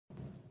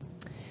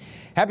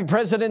Happy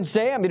President's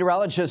Day. I'm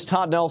meteorologist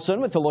Todd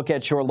Nelson with a look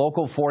at your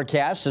local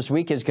forecast. This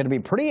week is going to be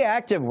pretty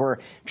active. We're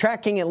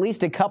tracking at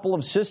least a couple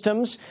of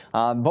systems.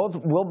 Both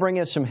will bring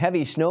us some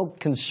heavy snow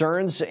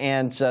concerns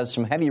and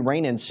some heavy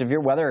rain and severe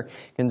weather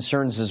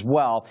concerns as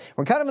well.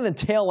 We're kind of in the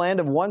tail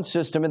end of one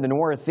system in the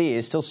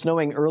northeast, still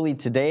snowing early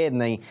today in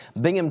the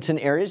Binghamton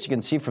areas. You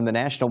can see from the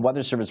National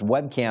Weather Service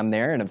webcam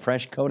there and a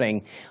fresh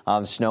coating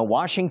of snow.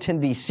 Washington,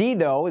 D.C.,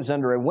 though, is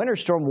under a winter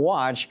storm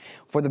watch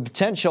for the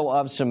potential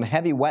of some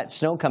heavy wet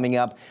snow coming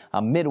up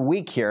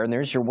midweek here. And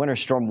there's your winter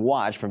storm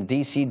watch from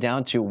D.C.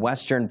 down to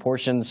western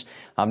portions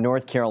of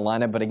North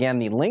Carolina. But again,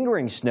 the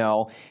lingering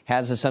snow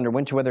has us under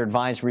winter weather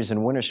advisories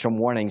and winter storm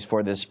warnings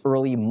for this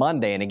early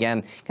Monday. And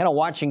again, kind of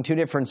watching two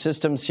different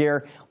systems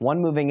here, one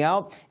moving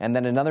out and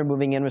then another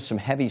moving in with some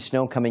heavy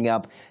snow coming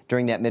up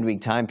during that midweek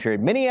time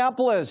period.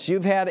 Minneapolis,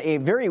 you've had a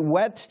very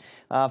wet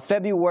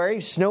February,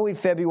 snowy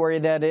February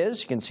that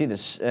is. You can see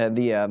this,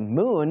 the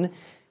moon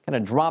kind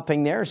of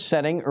dropping there,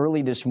 setting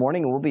early this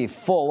morning. It will be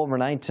full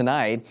overnight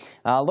tonight.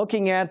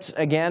 Looking at,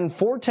 again,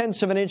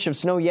 0.4 of an inch of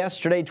snow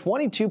yesterday,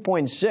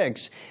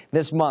 22.6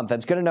 this month.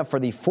 That's good enough for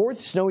the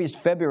fourth snowiest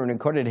February in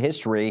recorded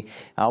history.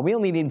 We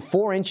only need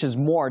 4 inches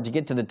more to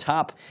get to the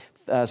top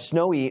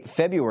snowy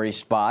February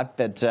spot.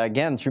 But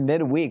again, through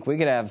midweek, we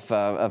could have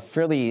a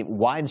fairly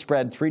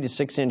widespread 3 to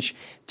 6 inch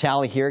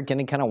tally here.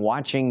 Getting kind of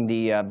watching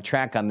the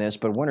track on this,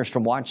 but winter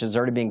storm watch is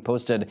already being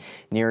posted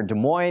near Des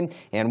Moines,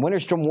 and winter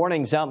storm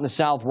warnings out in the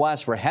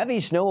southwest where heavy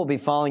snow will be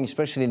falling,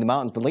 especially in the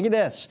mountains. But look at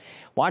this,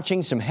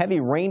 watching some heavy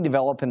rain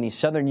develop in the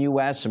southern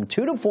U.S. Some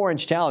 2 to 4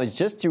 inch tallies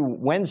just through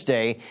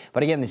Wednesday.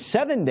 But again, the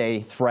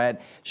 7-day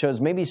threat shows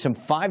maybe some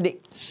 5 to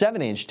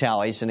 7 inch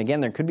tallies. And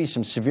again, there could be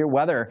some severe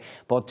weather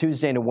both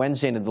Tuesday to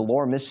Wednesday into the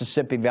lower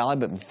Mississippi Valley.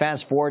 But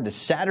fast forward to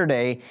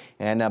Saturday,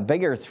 and a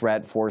bigger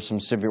threat for some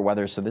severe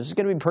weather. So this is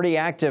going to be pretty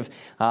active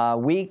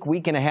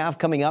week and a half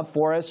coming up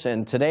for us.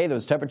 And today,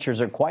 those temperatures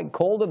are quite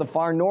cold to the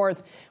far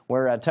north,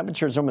 where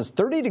temperatures are almost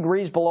 30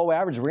 degrees below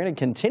average. We're going to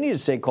continue to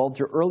stay cold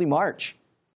through early March.